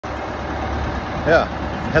Ja,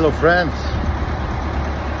 hello friends.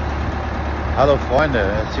 Hallo Freunde,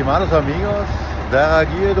 estimados amigos,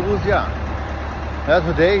 daragie друзья.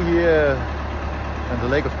 Today here in the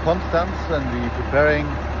Lake of Constance, and we preparing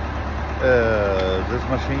this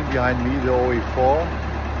machine behind me, the OE4,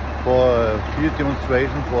 for a field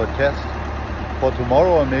demonstration, for a test. For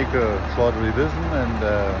tomorrow I'll make a short revision and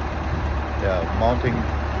mounting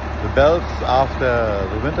the belts after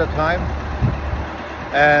the winter time.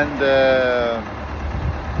 And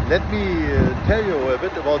let me tell you a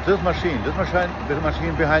bit about this machine. This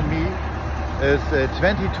machine behind me is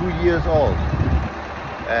 22 years old,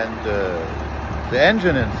 and the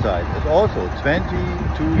engine inside is also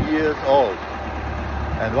 22 years old.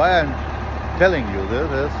 And why I'm telling you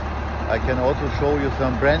this is I can also show you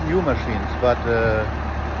some brand new machines, but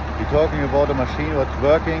we're talking about a machine that's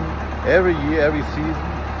working every year, every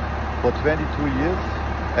season for 22 years,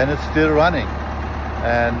 and it's still running.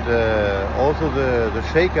 And also the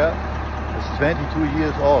shaker is 22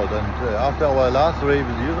 years old, and after our last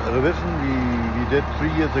revision we did 3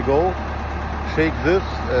 years ago, shake this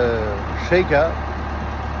shaker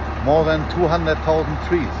more than 200,000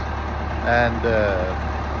 trees, and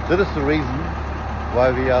that is the reason why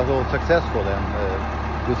we are so successful. And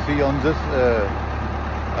you see on this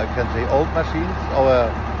I can say old machines, our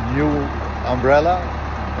new umbrella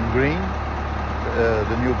in green,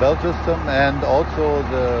 the new belt system, and also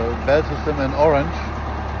the belt system in orange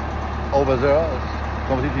over there is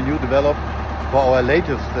completely new, developed for our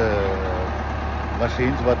latest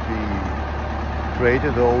machines what we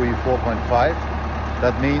created, the OE4.5.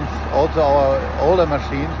 That means also our older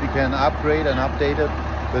machines we can upgrade and update it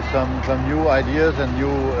with some new ideas and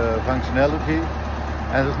new functionality,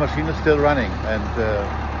 and this machine is still running. And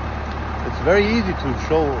it's very easy to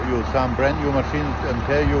show you some brand new machines and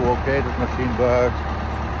tell you, okay, this machine works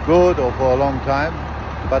good or for a long time,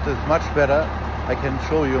 but it's much better. I can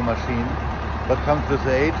show you a machine that comes with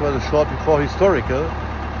the age, was short before historical,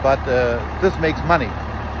 but this makes money.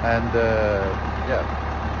 And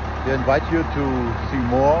we invite you to see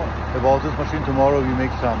more about this machine. Tomorrow we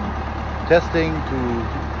make some testing to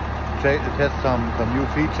test some new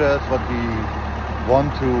features, what we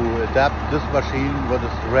want to adapt this machine, what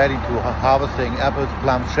is ready to harvesting apples,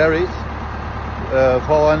 plums, cherries,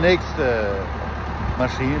 for our next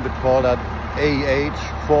machine. We call that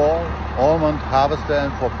OE4, Almond Harvester,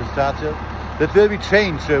 and for Pistachio. That will be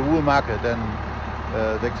changed the whole market, and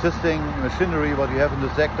the existing machinery what we have in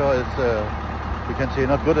the sector is we can say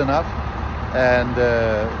not good enough, and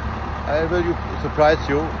I will surprise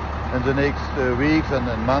you in the next weeks and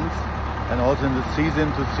months, and also in the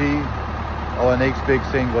season, to see our next big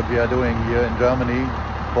thing what we are doing here in Germany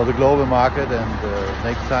for the global market, and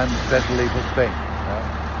next time especially for Spain.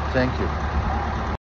 Thank you.